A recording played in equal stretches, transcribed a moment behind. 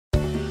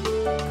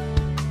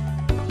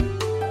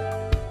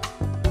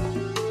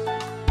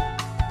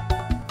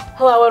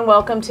Hello and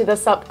welcome to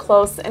this up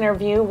close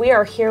interview. We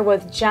are here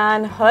with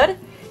John Hood.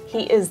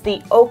 He is the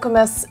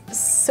Okemos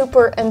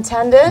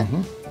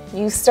Superintendent.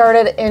 You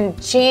started in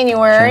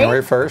January.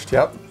 January 1st,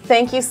 yep.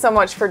 Thank you so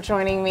much for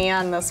joining me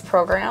on this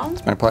program.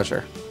 It's my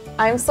pleasure.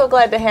 I'm so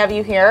glad to have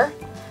you here.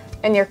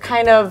 And you're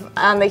kind of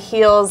on the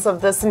heels of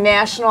this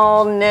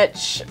national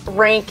niche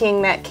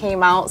ranking that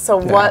came out. So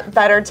what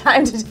better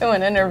time to do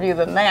an interview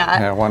than that?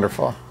 Yeah,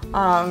 wonderful.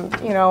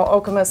 You know,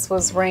 Okemos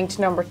was ranked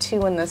number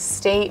 2 in the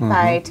state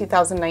by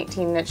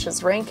 2019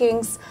 Niches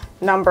rankings,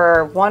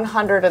 number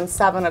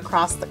 107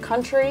 across the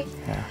country.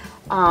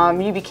 Yeah.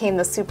 You became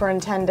the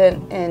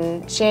superintendent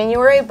in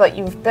January, but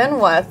you've been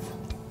with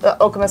the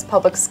Okemos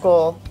Public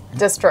School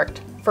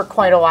District for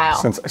quite a while.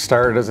 Since I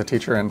started as a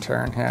teacher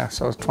intern, yeah,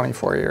 so it's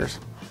 24 years.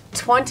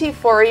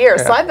 24 years.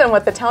 Yeah. So I've been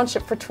with the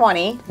township for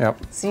 20.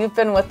 Yep. So you've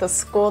been with the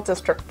school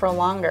district for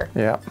longer.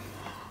 Yep.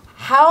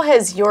 How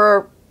has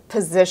your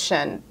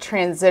position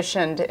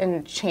transitioned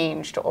and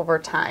changed over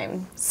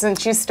time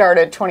since you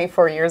started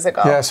 24 years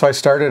ago? Yeah, so I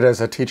started as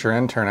a teacher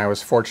intern. I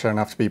was fortunate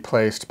enough to be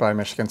placed by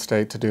Michigan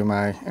State to do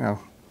my,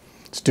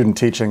 student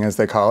teaching, as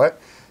they call it,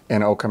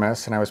 in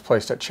Okemos, and I was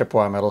placed at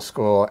Chippewa Middle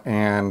School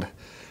and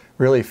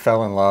really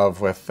fell in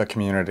love with the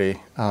community.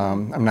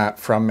 I'm not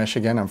from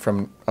Michigan. I'm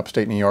from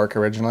upstate New York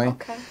originally.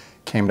 Okay.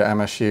 Came to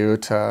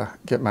MSU to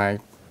get my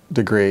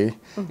degree.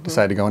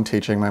 Decided to go in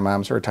teaching. My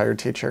mom's a retired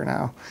teacher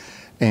now.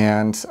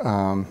 And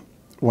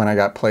when I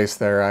got placed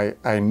there,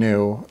 I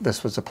knew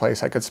this was a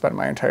place I could spend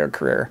my entire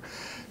career.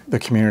 The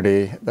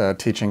community, the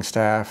teaching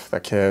staff,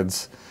 the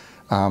kids,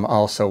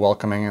 also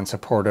welcoming and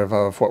supportive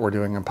of what we're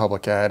doing in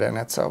public ed, and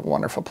it's a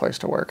wonderful place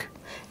to work.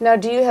 Now,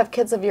 do you have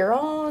kids of your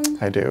own?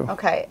 I do.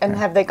 Okay, and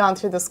have they gone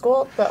through the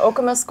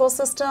Okemos school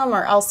system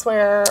or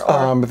elsewhere?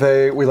 Or?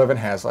 We live in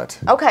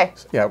Hazlet. Okay.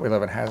 Yeah, we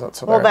live in Hazlet,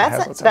 so well, they're in the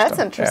Hazlet system. that's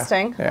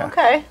interesting. Yeah.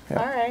 Okay, Yeah.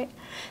 all right.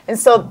 And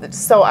so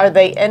are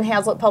they in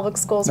Hazlet Public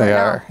Schools right now?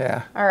 They are,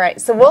 yeah. All right,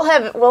 so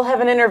we'll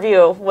have an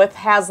interview with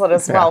Hazlet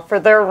as well for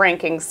their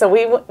rankings. So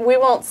we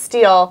won't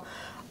steal.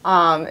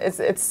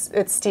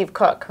 It's Steve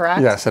Cook,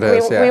 correct? Yes, it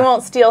is. We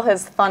won't steal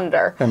his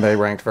thunder. And they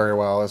ranked very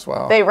well as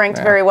well. They ranked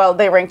very well.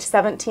 They ranked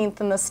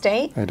 17th in the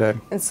state. They did.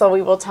 And so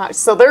we will talk.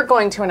 So they're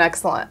going to an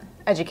excellent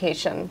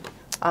education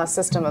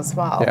system as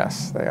well.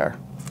 Yes, they are.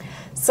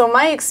 So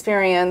my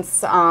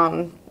experience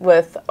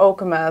with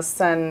Okemos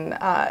and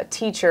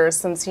teachers,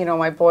 since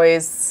my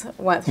boys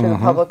went through the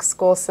public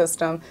school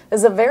system,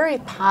 is a very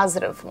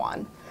positive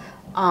one.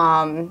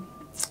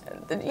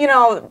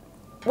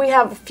 We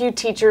have a few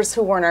teachers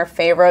who weren't our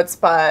favorites,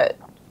 but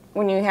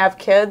when you have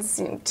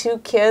kids, 2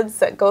 kids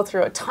that go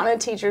through a ton of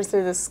teachers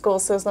through the school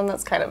system,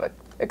 that's kind of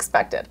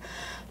expected.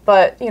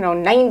 But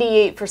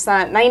 98%,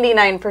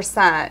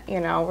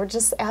 99%, we're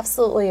just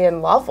absolutely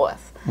in love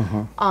with.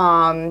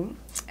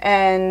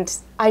 And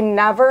I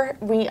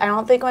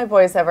don't think my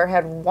boys ever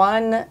had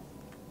one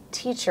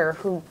teacher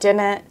who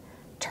didn't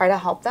try to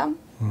help them,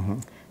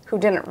 who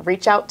didn't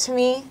reach out to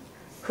me,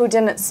 who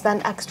didn't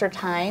spend extra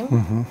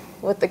time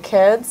with the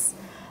kids.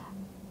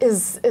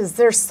 Is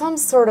there some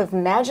sort of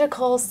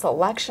magical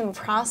selection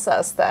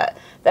process that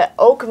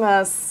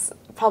Okemos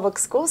public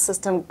school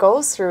system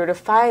goes through to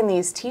find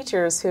these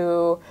teachers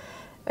who,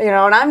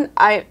 and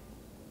I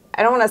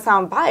don't want to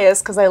sound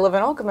biased because I live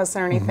in Okemos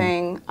or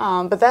anything,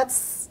 but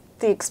that's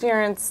the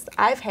experience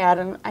I've had,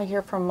 and I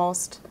hear from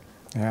most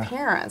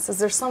parents. Is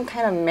there some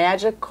kind of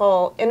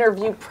magical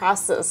interview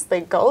process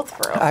they go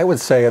through? I would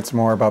say it's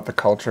more about the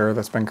culture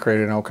that's been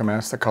created in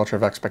Okemos, the culture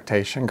of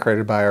expectation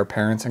created by our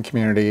parents and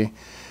community,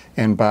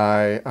 and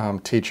by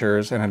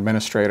teachers and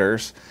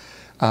administrators,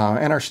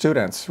 and our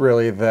students,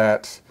 really,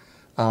 that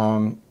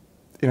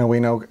we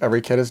know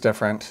every kid is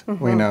different.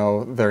 We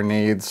know their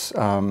needs.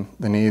 The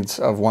needs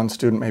of one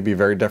student may be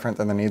very different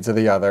than the needs of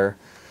the other.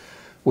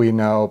 We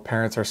know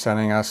parents are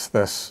sending us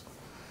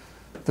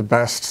the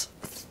best,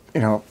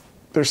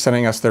 they're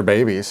sending us their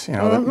babies.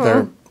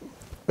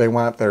 They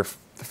want their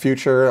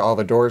future, all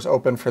the doors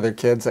open for their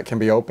kids that can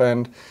be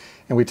opened,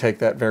 and we take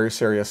that very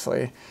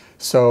seriously.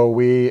 So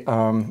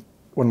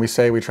when we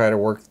say we try to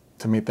work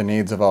to meet the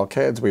needs of all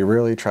kids, we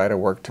really try to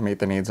work to meet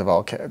the needs of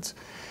all kids.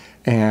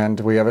 And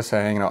we have a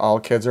saying,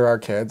 all kids are our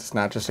kids. It's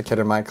not just a kid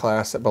in my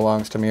class that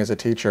belongs to me as a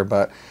teacher,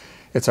 but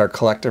it's our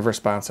collective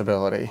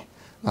responsibility.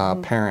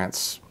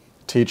 Parents,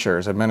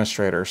 teachers,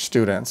 administrators,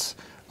 students,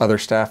 other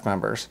staff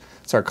members.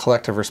 It's our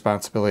collective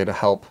responsibility to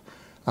help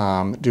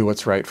do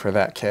what's right for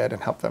that kid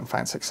and help them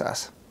find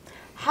success.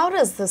 How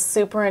does the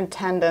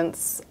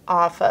superintendent's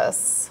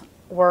office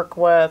work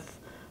with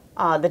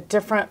the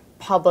different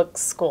public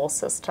school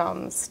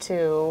systems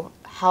to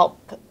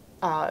help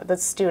the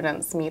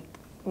students meet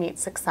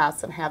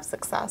success and have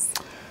success?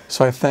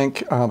 So I think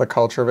the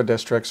culture of a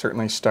district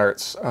certainly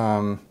starts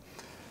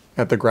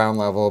at the ground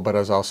level, but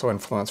is also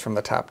influenced from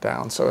the top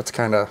down. So it's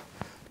kind of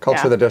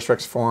culture of the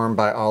district's formed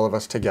by all of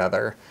us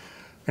together.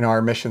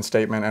 Our mission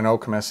statement in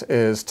Okemos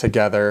is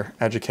together,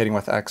 educating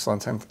with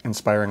excellence and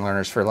inspiring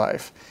learners for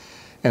life.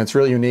 And it's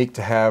really unique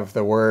to have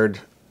the word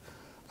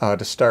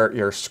to start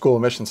your school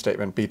mission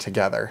statement be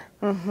together.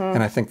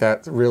 And I think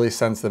that really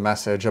sends the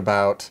message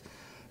about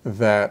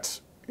that,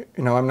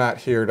 I'm not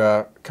here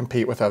to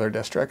compete with other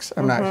districts.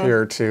 I'm not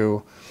here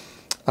to,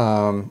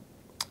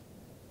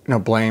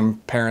 blame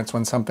parents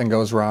when something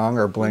goes wrong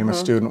or blame a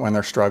student when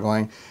they're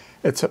struggling.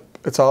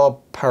 It's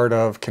all part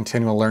of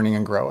continual learning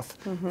and growth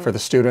for the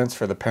students,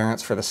 for the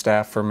parents, for the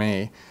staff, for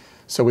me,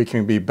 so we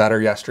can be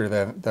better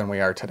yesterday than we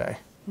are today.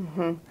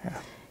 Yeah.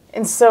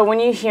 And so when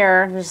you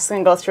hear, I'm just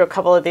going to go through a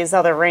couple of these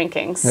other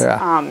rankings.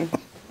 Yeah.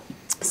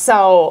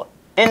 So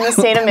in the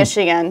state of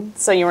Michigan,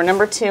 so you were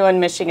number 2 in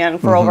Michigan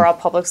for overall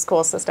public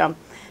school system,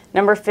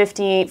 number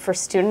 58 for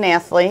student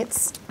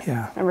athletes,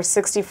 number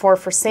 64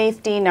 for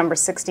safety, number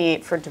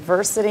 68 for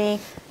diversity,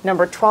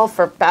 number 12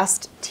 for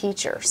best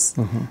teachers.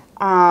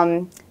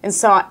 And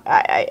so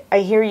I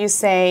hear you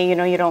say, you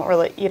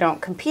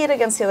don't compete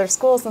against the other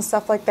schools and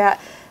stuff like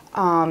that.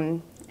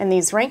 And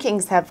these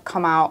rankings have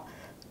come out.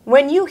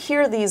 When you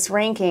hear these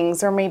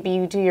rankings, or maybe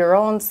you do your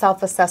own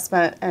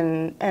self-assessment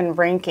and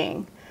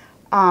ranking,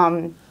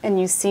 and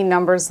you see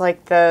numbers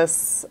like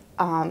this,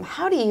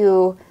 how do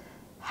you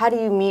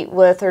meet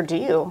with, or do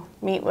you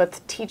meet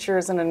with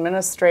teachers and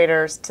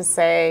administrators to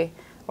say,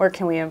 where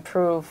can we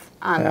improve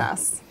on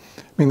this?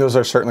 I mean, those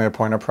are certainly a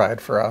point of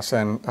pride for us,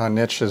 and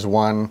niche is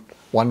one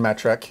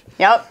metric.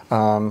 Yep.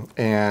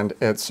 And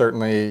it's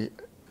certainly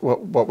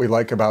what we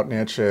like about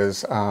niche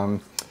is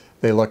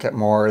they look at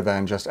more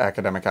than just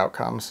academic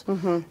outcomes.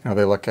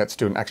 They look at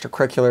student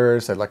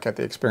extracurriculars, they look at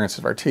the experiences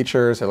of our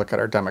teachers, they look at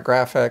our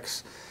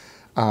demographics.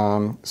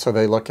 So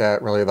they look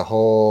at really the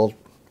whole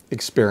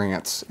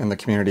experience in the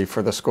community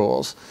for the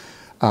schools.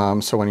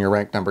 So when you're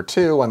ranked number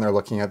 2, when they're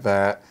looking at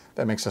that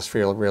makes us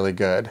feel really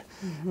good.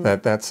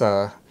 That's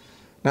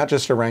not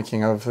just a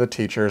ranking of the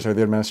teachers or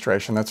the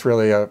administration, that's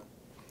really a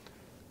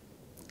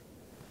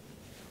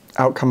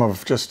outcome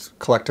of just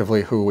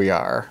collectively who we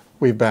are.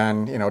 We've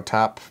been,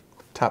 top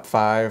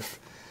 5,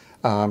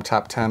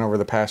 top 10 over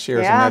the past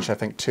years in niche. I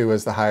think 2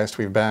 is the highest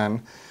we've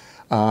been.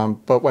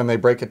 But when they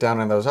break it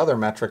down in those other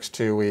metrics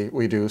too,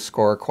 we do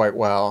score quite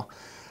well.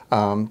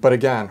 But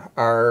again,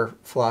 our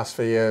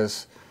philosophy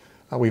is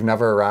we've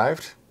never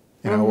arrived.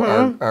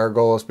 Our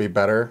goal is to be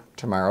better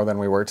tomorrow than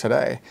we were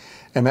today.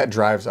 And that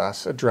drives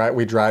us.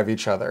 We drive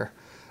each other.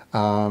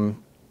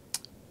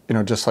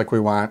 Just like we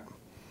want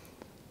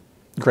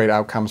great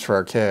outcomes for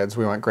our kids,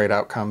 we want great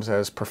outcomes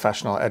as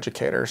professional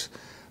educators,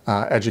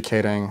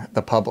 educating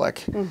the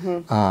public.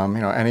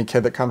 Any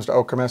kid that comes to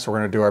Okemos, we're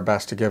going to do our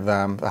best to give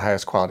them the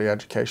highest quality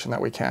education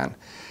that we can.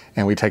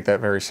 And we take that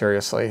very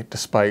seriously,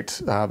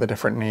 despite the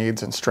different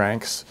needs and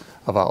strengths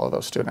of all of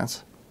those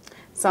students.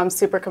 So I'm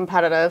super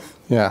competitive.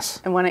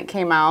 Yes. And when it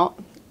came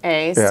out,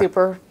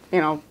 super,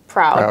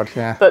 proud.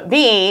 Yeah. But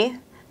B,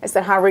 I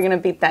said, how are we going to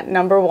beat that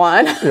number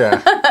 1? Yeah.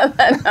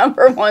 That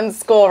number 1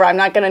 school where I'm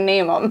not going to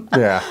name them.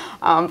 Yeah.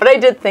 But I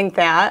did think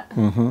that.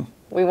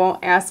 We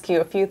won't ask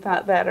you if you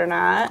thought that or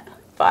not.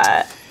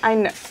 But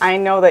I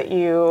know that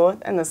you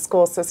and the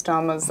school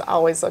system is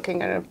always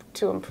looking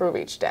to improve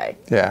each day.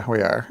 Yeah,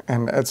 we are.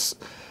 And it's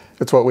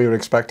what we would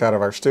expect out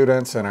of our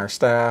students and our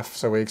staff.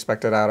 So we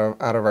expect it out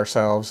of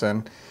ourselves.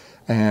 And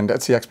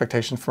it's the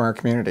expectation from our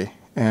community.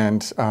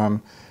 And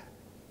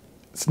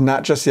it's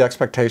not just the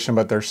expectation,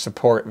 but there's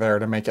support there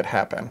to make it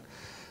happen.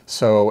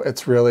 So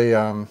it's really,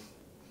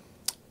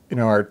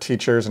 our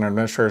teachers and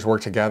administrators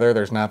work together.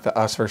 There's not the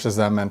us versus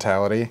them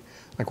mentality.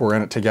 Like, we're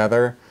in it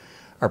together.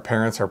 Our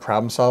parents are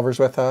problem solvers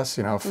with us.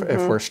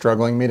 If we're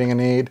struggling meeting a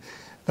need,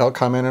 they'll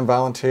come in and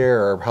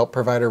volunteer or help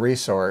provide a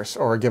resource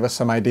or give us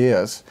some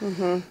ideas.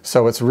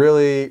 So it's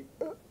really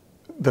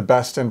the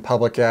best in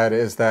public ed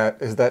is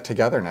that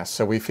togetherness.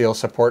 So we feel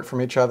support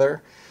from each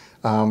other.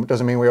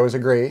 Doesn't mean we always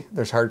agree.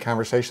 There's hard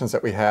conversations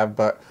that we have,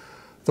 but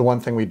the one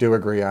thing we do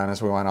agree on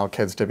is we want all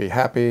kids to be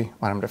happy,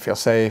 want them to feel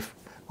safe,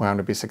 want them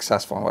to be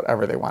successful in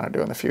whatever they want to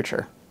do in the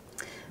future.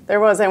 I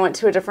went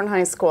to a different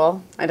high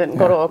school. I didn't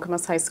go to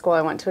Okemos High School.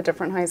 I went to a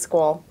different high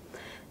school.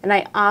 And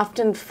I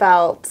often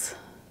felt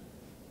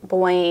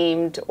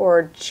blamed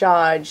or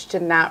judged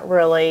and not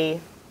really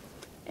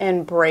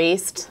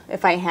embraced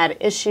if I had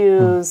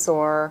issues,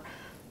 or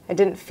I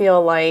didn't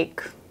feel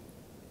like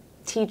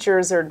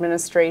teachers or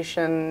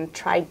administration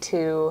tried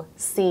to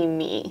see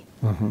me.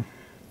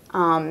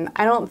 I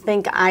don't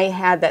think I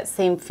had that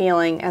same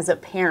feeling as a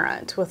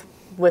parent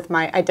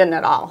I didn't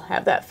at all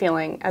have that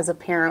feeling as a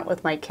parent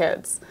with my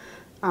kids.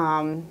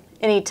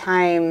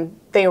 Anytime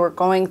they were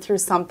going through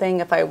something,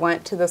 if I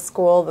went to the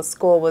school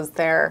was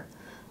there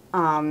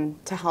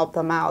to help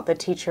them out. The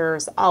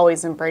teachers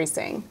always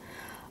embracing.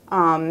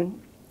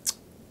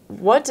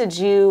 What did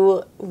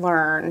you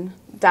learn?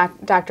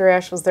 Dr.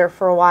 Ash was there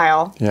for a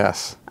while.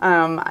 Yes.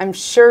 I'm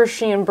sure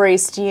she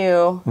embraced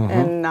you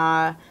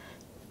and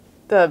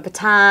the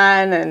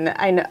baton, and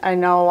I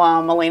know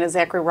Elena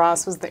Zachary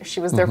Ross was there.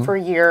 She was there for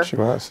a year. She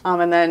was.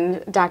 And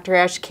then Dr.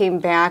 Ash came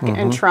back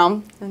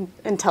interim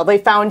until they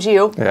found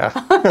you.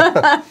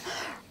 Yeah.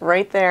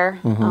 Right there.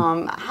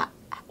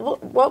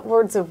 What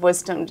words of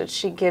wisdom did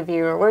she give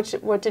you, or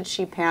what did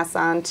she pass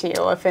on to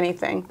you, if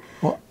anything?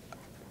 Well,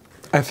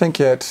 I think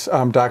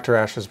Dr.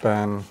 Ash has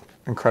been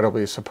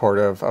incredibly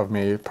supportive of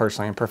me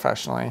personally and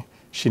professionally.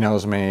 She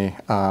knows me.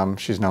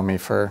 She's known me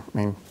for,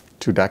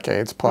 2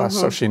 decades plus,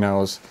 so she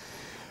knows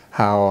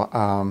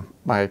how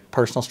my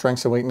personal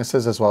strengths and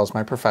weaknesses as well as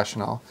my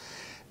professional.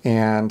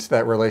 And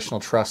that relational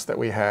trust that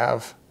we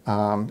have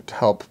to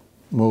help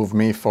move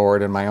me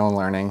forward in my own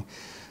learning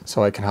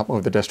so I can help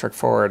move the district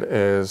forward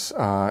is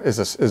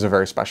a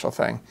very special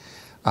thing,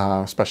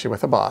 especially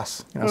with a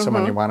boss.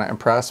 Someone you want to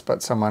impress,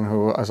 but someone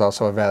who is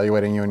also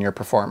evaluating you and your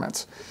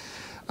performance.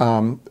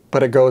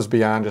 But it goes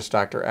beyond just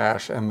Dr.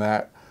 Ash, and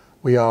that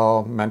we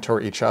all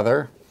mentor each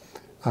other.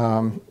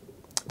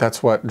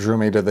 That's what drew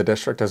me to the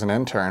district as an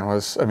intern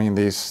was,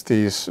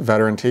 these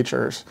veteran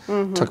teachers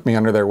took me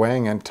under their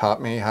wing and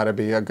taught me how to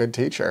be a good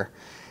teacher.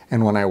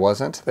 And when I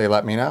wasn't, they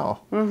let me know.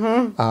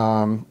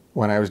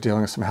 When I was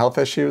dealing with some health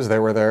issues, they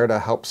were there to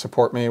help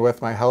support me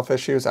with my health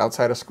issues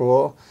outside of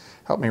school,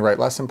 help me write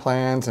lesson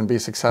plans and be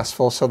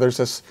successful. So there's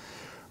this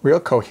real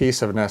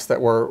cohesiveness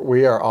that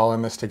we are all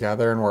in this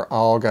together, and we're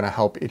all going to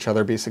help each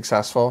other be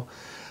successful.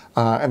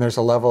 And there's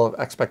a level of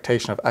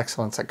expectation of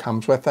excellence that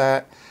comes with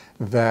that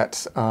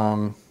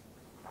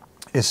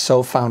is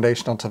so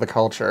foundational to the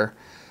culture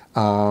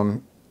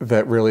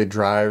that really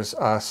drives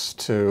us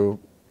to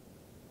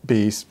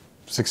be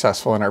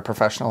successful in our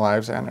professional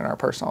lives and in our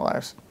personal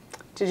lives.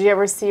 Did you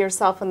ever see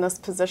yourself in this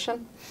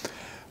position?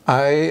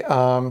 I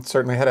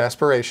certainly had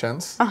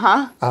aspirations.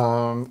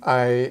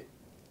 I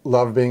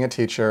love being a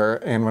teacher,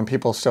 and when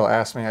people still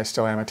ask me, I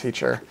still am a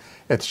teacher.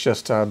 It's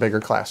just a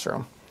bigger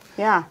classroom.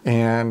 Yeah.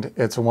 And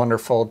it's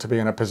wonderful to be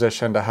in a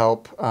position to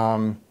help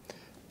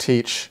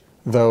teach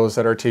those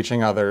that are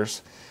teaching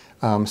others,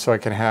 so I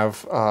can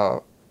have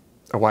a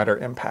wider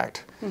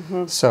impact.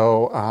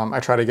 So I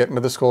try to get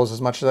into the schools as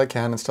much as I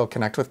can and still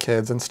connect with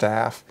kids and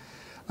staff.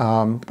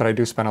 But I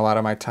do spend a lot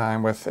of my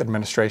time with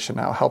administration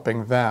now,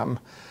 helping them,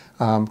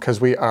 because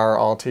we are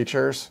all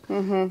teachers,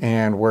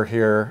 and we're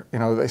here,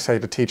 they say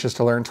to teach is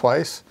to learn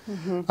twice.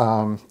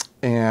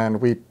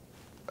 And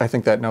I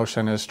think that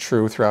notion is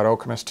true throughout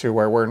Okemos too,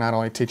 where we're not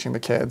only teaching the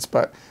kids,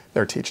 but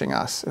they're teaching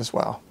us as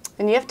well.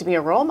 And you have to be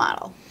a role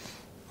model.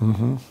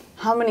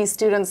 How many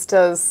students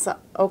does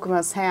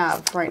Okemos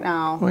have right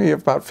now? We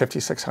have about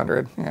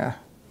 5,600, yeah.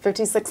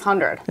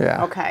 5,600?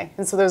 Yeah. Okay.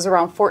 And so there's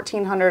around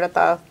 1,400 at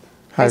the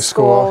high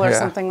school or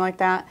something like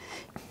that.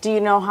 Do you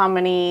know how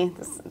many,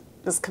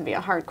 this could be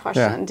a hard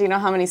question, do you know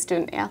how many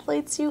student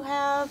athletes you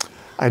have?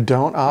 I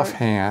don't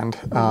offhand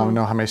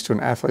know how many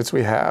student athletes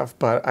we have,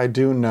 but I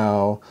do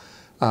know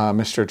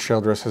Mr.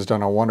 Childress has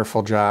done a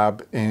wonderful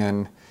job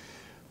in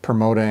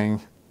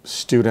promoting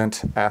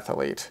student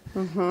athlete.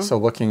 So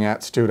looking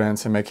at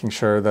students and making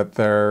sure that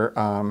they're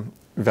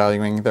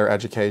valuing their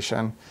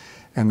education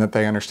and that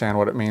they understand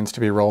what it means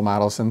to be role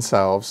models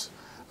themselves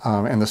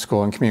in the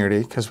school and community,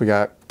 because we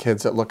got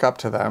kids that look up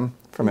to them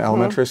from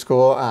elementary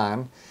school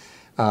on,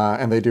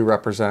 and they do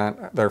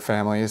represent their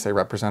families, they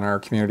represent our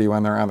community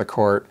when they're on the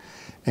court,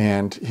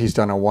 and he's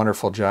done a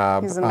wonderful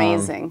job. He's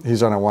amazing. He's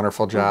done a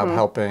wonderful job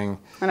helping.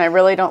 And I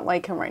really don't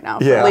like him right now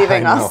for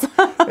leaving us.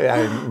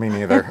 Yeah, me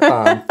neither.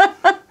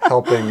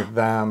 Helping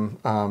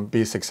them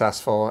be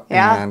successful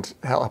and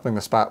helping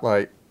the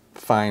spotlight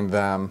find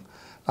them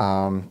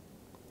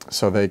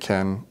so they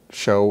can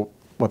show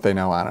what they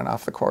know on and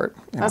off the court.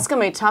 That's going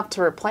to be tough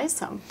to replace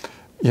him.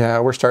 Yeah,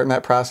 we're starting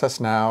that process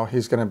now.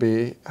 He's going to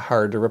be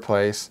hard to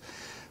replace.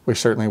 We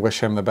certainly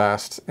wish him the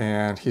best,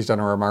 and he's done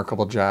a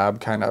remarkable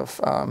job kind of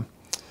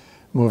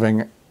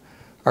moving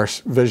our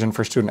vision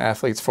for student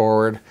athletes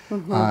forward,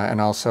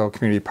 and also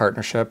community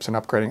partnerships and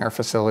upgrading our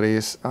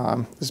facilities.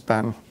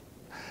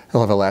 He'll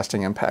have a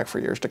lasting impact for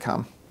years to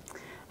come.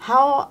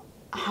 How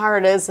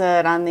hard is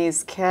it on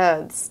these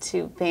kids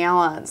to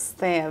balance?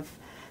 They have,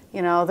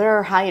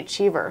 they're high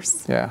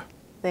achievers. Yeah.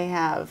 They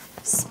have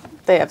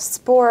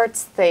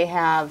sports. They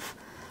have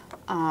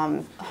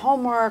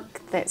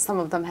homework. Some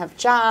of them have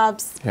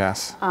jobs.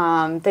 Yes.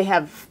 They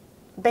have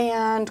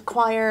band,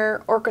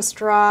 choir,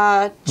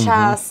 orchestra,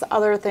 chess,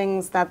 other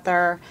things that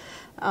they're.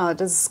 Does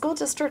the school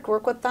district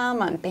work with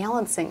them on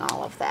balancing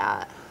all of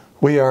that?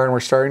 We are, and we're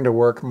starting to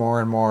work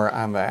more and more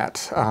on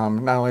that.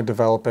 Not only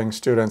developing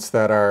students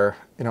that are,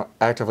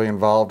 actively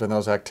involved in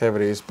those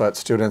activities, but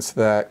students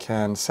that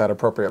can set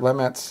appropriate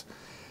limits,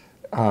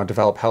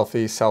 develop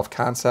healthy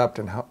self-concept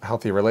and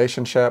healthy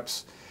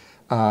relationships,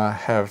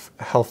 have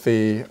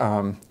healthy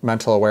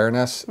mental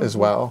awareness as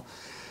well.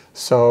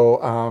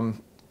 So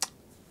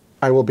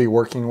I will be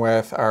working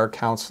with our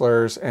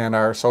counselors and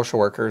our social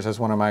workers as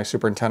one of my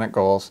superintendent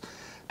goals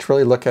to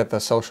really look at the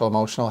social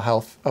emotional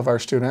health of our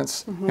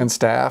students and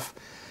staff.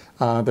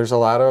 There's a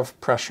lot of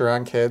pressure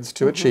on kids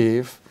to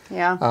achieve.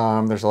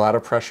 Yeah. There's a lot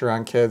of pressure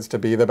on kids to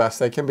be the best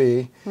they can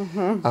be.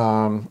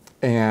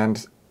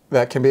 And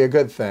that can be a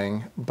good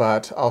thing,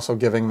 but also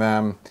giving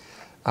them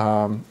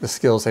the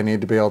skills they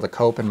need to be able to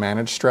cope and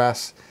manage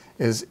stress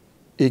is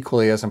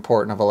equally as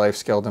important of a life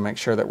skill to make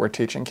sure that we're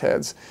teaching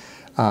kids.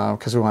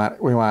 Because we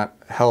want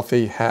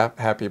healthy,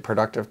 happy,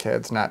 productive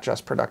kids, not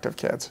just productive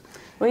kids.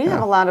 Well, you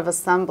have a lot of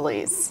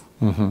assemblies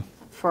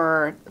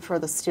for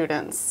the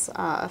students,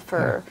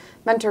 for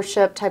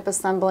mentorship type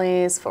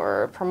assemblies,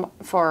 for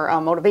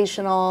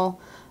motivational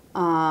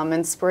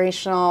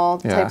inspirational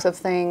types of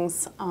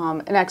things,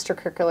 and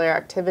extracurricular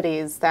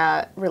activities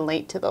that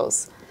relate to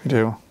those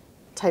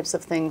types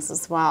of things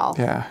as well.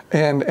 Yeah,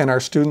 and our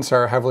students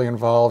are heavily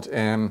involved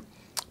in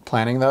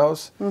planning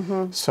those,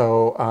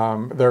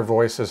 so their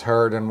voice is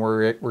heard, and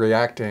we're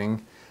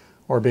reacting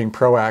or being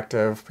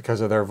proactive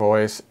because of their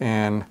voice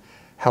in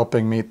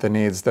helping meet the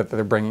needs that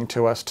they're bringing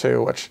to us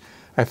too, which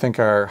I think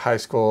our high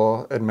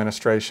school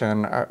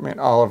administration, I mean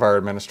all of our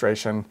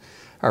administration,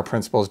 our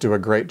principals do a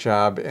great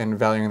job in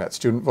valuing that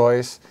student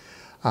voice,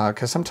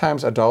 because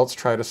sometimes adults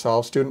try to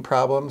solve student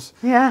problems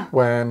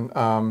when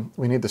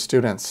we need the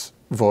students'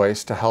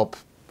 voice to help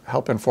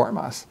inform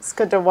us. It's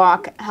good to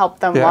help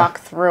them walk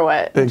through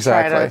it and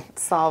try to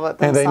solve it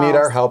themselves. And they need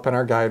our help and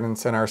our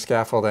guidance and our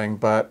scaffolding,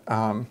 but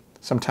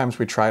sometimes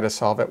we try to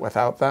solve it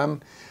without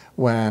them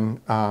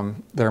when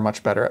they're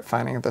much better at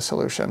finding the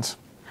solutions.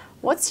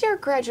 What's your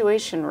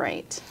graduation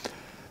rate?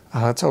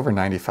 It's over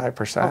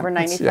 95%. Over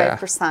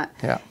 95%.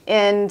 Yeah.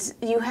 And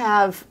you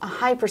have a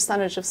high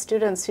percentage of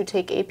students who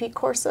take AP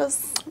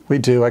courses? We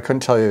do. I couldn't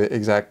tell you the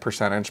exact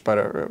percentage, but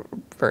a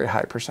very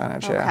high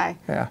percentage, Okay.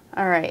 Yeah.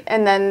 All right.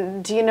 And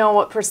then do you know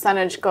what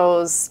percentage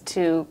goes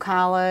to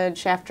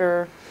college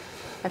after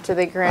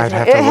they graduate? I'd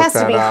have to It has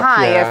look to be that up.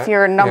 high Yeah. if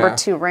you're number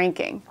 2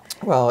 ranking.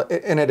 Well,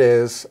 and it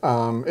is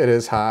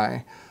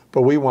high,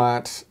 but we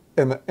want,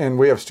 and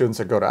we have students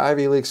that go to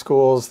Ivy League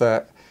schools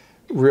that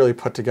really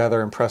put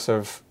together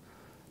impressive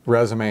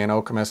resume in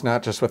Okemos,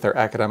 not just with their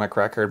academic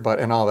record, but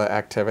in all the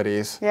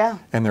activities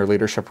and their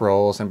leadership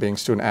roles and being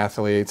student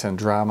athletes and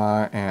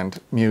drama and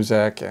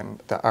music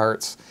and the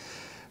arts.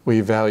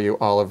 We value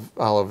all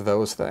of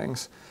those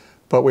things.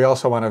 But we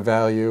also want to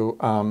value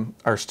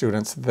our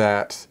students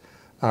that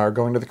are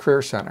going to the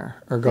Career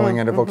Center or going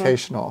into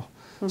vocational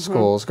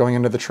schools, going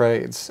into the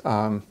trades.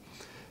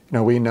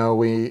 We know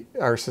we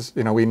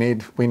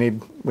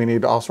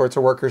need all sorts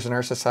of workers in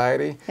our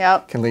society.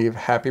 Can lead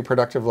happy,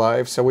 productive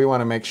lives. So we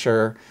want to make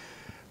sure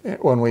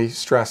when we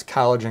stress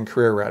college and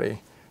career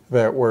ready,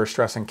 that we're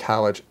stressing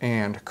college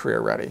and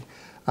career ready.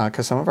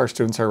 Because some of our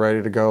students are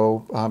ready to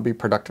go be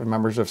productive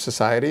members of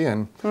society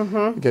and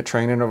get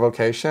trained in a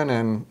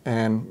vocation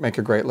and make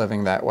a great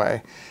living that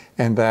way.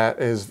 And that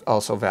is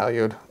also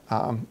valued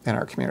in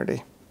our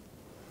community.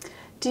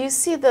 Do you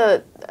see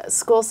the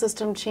school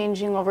system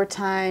changing over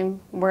time,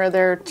 where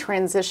they're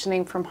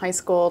transitioning from high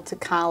school to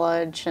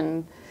college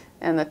and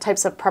the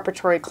types of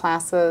preparatory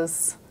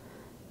classes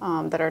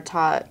that are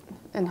taught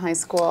in high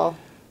school?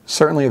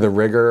 Certainly the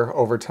rigor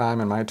over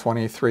time in my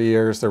 23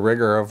 years, the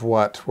rigor of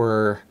what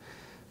we're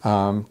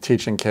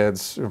teaching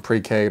kids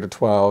pre-K to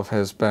 12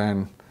 has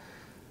been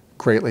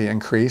greatly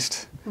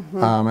increased.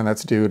 And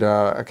that's due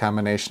to a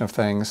combination of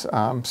things.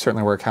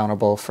 Certainly we're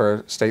accountable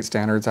for state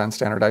standards on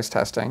standardized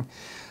testing.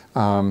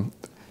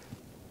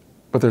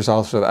 But there's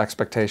also the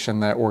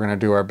expectation that we're going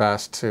to do our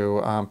best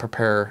to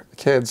prepare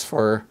kids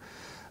for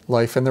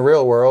life in the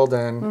real world.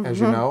 And as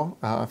you know,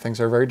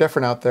 things are very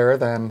different out there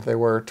than they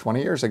were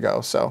 20 years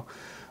ago. So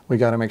we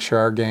got to make sure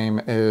our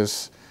game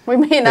is... We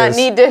may not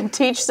need to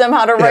teach them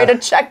how to write a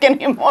check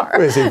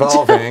anymore. Is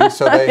evolving,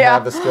 so they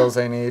have the skills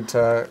they need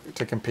to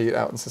compete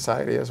out in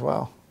society as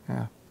well.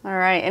 Yeah. All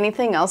right.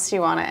 Anything else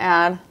you want to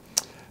add?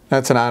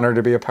 It's an honor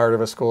to be a part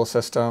of a school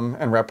system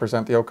and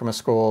represent the Okemos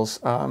schools,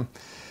 a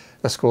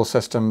school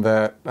system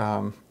that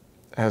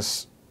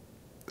has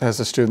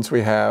the students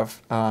we have.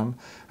 I'm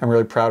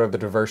really proud of the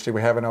diversity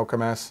we have in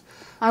Okemos.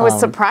 I was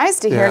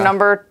surprised to hear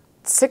number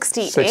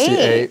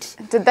 68.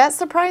 Did that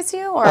surprise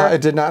you? Or?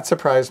 It did not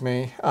surprise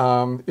me.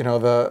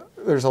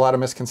 There's a lot of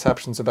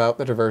misconceptions about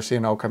the diversity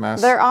in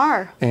Okemos. There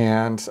are.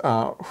 And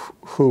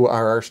who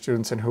are our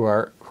students and who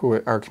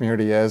our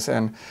community is.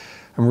 And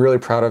I'm really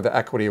proud of the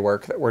equity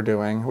work that we're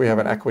doing. We have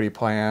an equity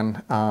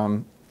plan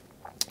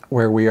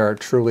where we are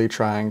truly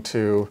trying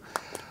to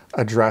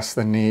address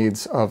the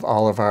needs of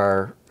all of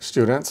our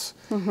students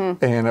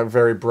in a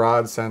very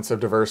broad sense of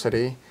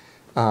diversity,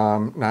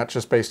 not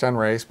just based on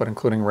race, but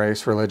including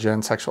race,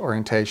 religion, sexual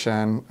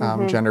orientation,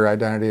 gender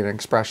identity and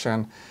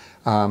expression,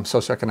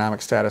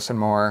 socioeconomic status, and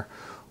more,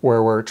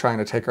 where we're trying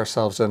to take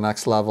ourselves to the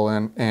next level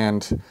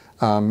and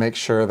make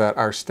sure that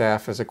our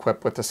staff is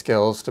equipped with the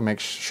skills to make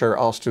sure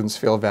all students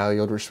feel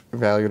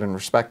valued and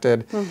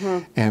respected,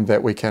 and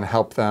that we can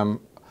help them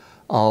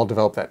all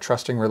develop that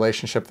trusting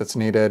relationship that's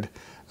needed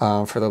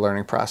for the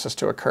learning process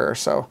to occur.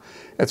 So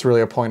it's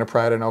really a point of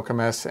pride in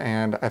Okemos,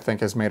 and I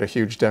think has made a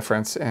huge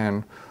difference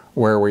in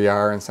where we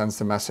are and sends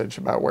the message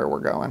about where we're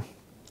going.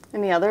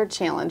 Any other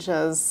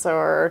challenges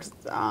or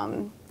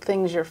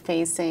things you're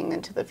facing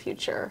into the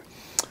future?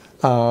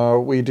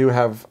 We do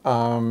have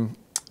a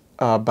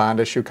bond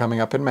issue coming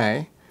up in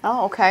May.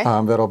 Oh, okay.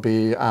 That'll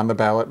be on the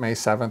ballot May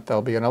 7th.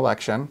 There'll be an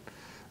election.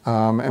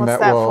 And What's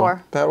that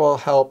for? That will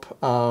help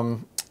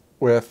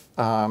with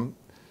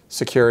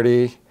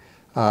security,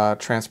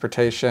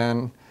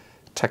 transportation,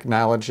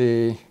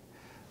 technology,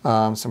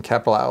 some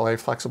capital outlay,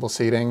 flexible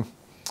seating,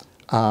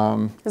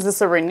 Is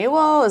this a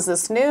renewal? Is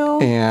this new?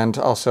 And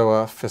also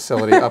a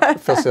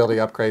facility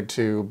upgrade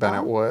to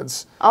Bennett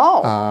Woods.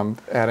 Oh.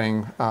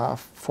 Adding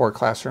 4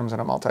 classrooms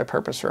and a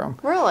multi-purpose room.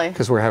 Really?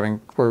 Because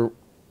we're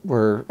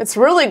It's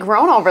really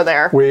grown over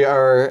there. we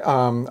are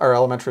our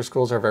elementary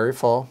schools are very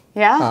full.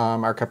 Yeah.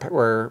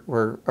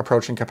 We're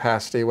approaching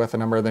capacity with a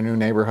number of the new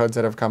neighborhoods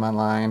that have come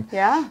online.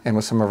 Yeah. And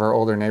with some of our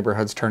older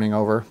neighborhoods turning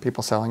over,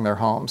 people selling their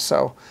homes.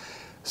 So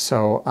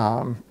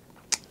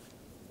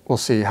we'll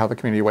see how the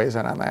community weighs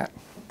in on that.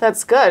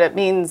 That's good. It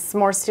means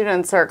more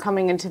students are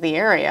coming into the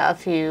area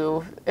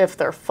if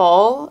they're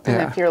full,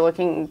 and if you're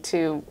looking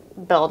to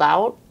build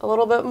out a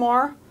little bit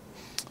more.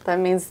 That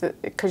means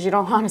that because you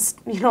don't want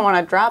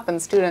to drop in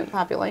student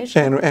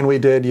population. And we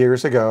did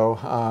years ago.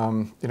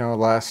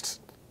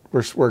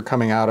 We're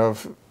coming out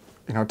of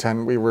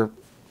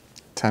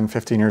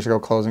 10-15 years ago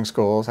closing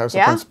schools. I was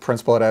the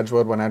principal at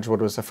Edgewood when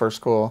Edgewood was the first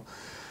school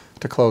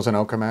to close in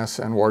Okemos,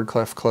 and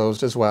Wardcliff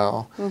closed as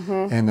well.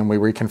 And then we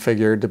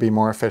reconfigured to be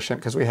more efficient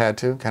because we had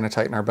to kind of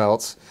tighten our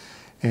belts.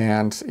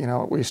 And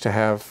we used to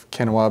have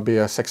Kinwa be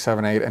a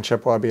 6-7-8 and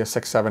Chippewa be a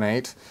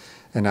 6-7-8,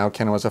 and now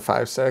Kinwa's a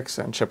 5-6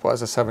 and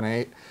Chippewa's a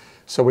 7-8.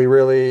 So we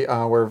really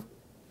rode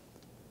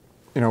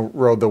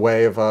the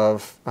wave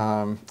of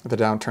the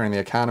downturn in the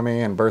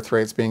economy and birth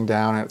rates being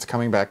down, and it's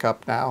coming back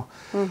up now,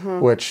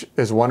 which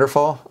is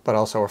wonderful, but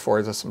also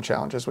affords us some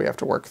challenges we have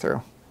to work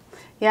through.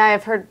 Yeah,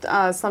 I've heard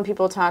some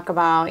people talk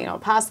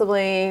about,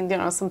 possibly,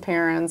 some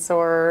parents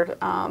or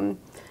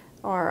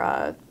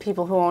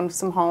people who own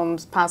some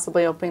homes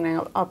possibly opening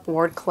up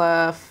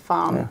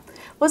Wardcliff.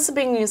 What's it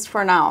being used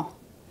for now?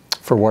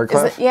 For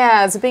Wardcliff?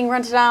 Is it being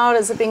rented out?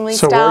 Is it being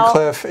leased out? So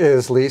Wardcliff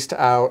is leased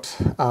out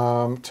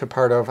to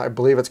part of, I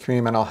believe it's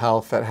Community Mental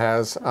Health that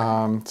has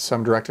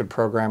some directed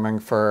programming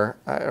for,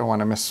 I don't want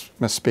to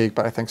misspeak,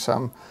 but I think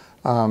some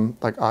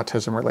like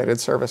autism-related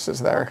services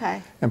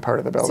there in part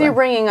of the building. So you're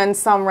bringing in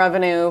some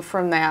revenue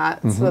from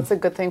that, so that's a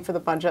good thing for the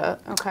budget.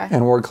 Okay.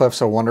 And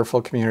Wardcliff's a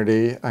wonderful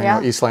community. I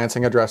know East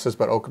Lansing addresses,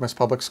 but Okemos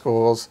Public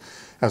Schools.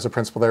 I was a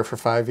principal there for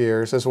 5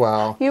 years as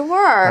well. You were?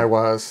 I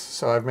was.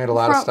 So I've made a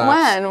lot of stops.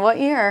 When? What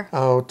year?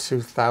 Oh,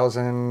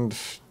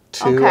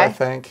 2002, I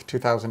think.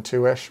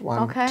 2002-ish,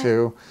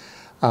 2.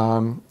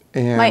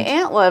 And my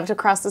aunt lived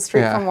across the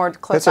street from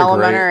Wardcliff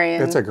Elementary.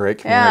 It's a great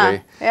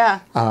community.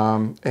 Yeah.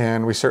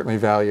 And we certainly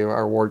value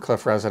our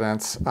Wardcliff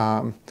residents.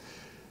 The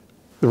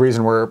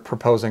reason we're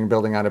proposing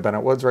building out of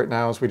Bennett Woods right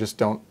now is we just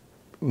don't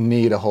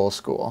need a whole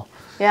school.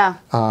 Yeah.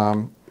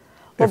 Well,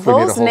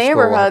 those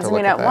neighborhoods,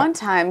 at one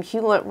time,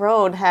 Hewlett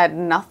Road had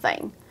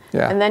nothing.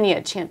 Yeah. And then you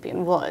had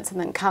Champion Woods, and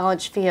then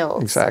College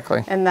Fields.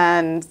 Exactly. And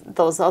then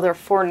those other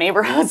 4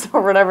 neighborhoods,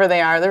 or whatever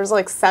they are. There's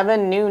like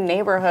 7 new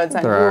neighborhoods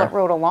on Hewlett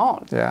Road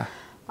alone. Yeah.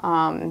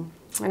 And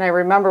I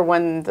remember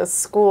when the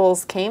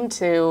schools came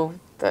to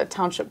the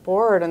township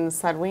board and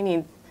said, we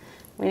need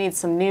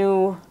some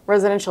new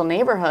residential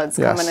neighborhoods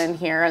coming in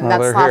here. And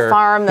that's Law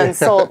Farm then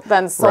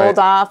sold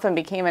off and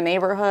became a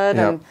neighborhood.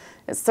 And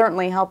it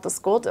certainly helped the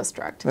school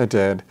district. It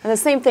did. And the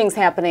same thing's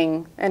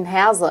happening in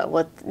Hazlet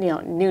with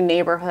new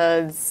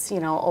neighborhoods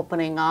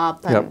opening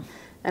up,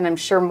 and I'm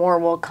sure more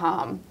will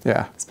come.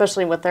 Yeah.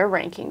 Especially with their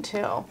ranking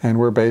too. And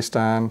we're based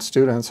on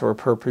students or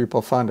per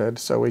pupil funded,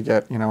 so we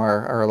get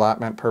our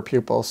allotment per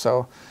pupil.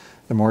 So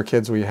the more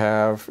kids we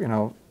have,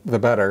 the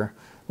better.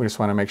 We just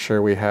want to make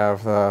sure we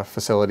have the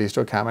facilities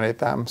to accommodate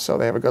them so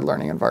they have a good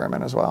learning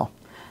environment as well.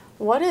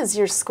 What is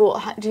your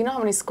school? Do you know how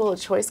many school of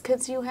choice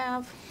kids you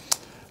have?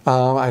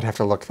 I'd have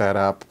to look that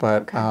up,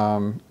 but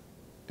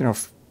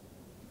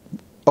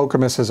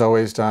Okemos has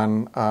always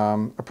done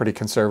a pretty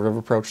conservative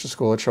approach to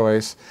school of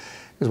choice,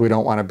 because we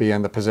don't want to be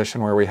in the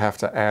position where we have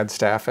to add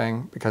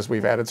staffing because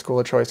we've added school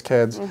of choice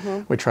kids.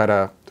 We try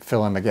to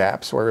fill in the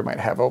gaps where we might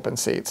have open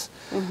seats,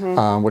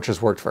 which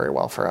has worked very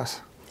well for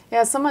us.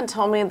 Yeah, someone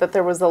told me that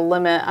there was a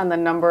limit on the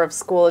number of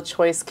school of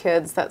choice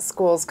kids that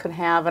schools could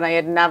have, and I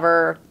had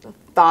never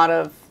thought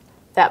of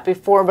that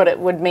before, but it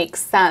would make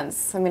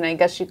sense. I mean, I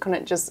guess you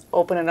couldn't just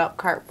open it up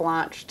carte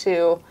blanche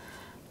to,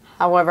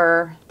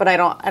 however, but I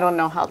don't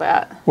know how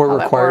that We're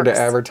required to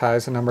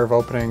advertise a number of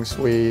openings.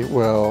 We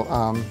will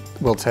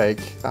we'll take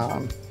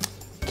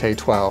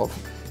K-12,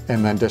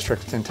 and then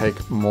districts can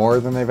take more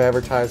than they've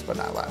advertised, but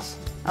not less.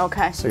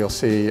 Okay. So you'll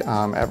see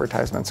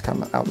advertisements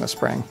come out in the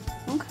spring.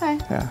 Okay.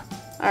 Yeah.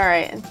 All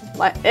right.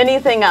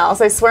 Anything else?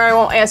 I swear I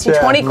won't ask you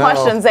 20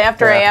 questions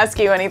after I ask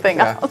you anything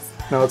else.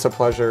 No, it's a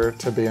pleasure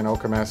to be in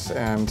Okemos,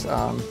 and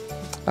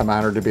I'm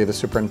honored to be the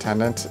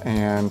superintendent,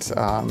 and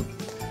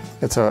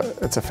it's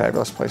a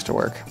fabulous place to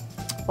work.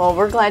 Well,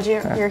 we're glad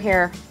you're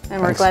here,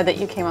 and we're glad that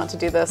you came out to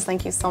do this.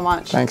 Thank you so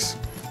much. Thanks.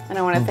 And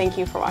I want to thank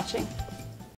you for watching.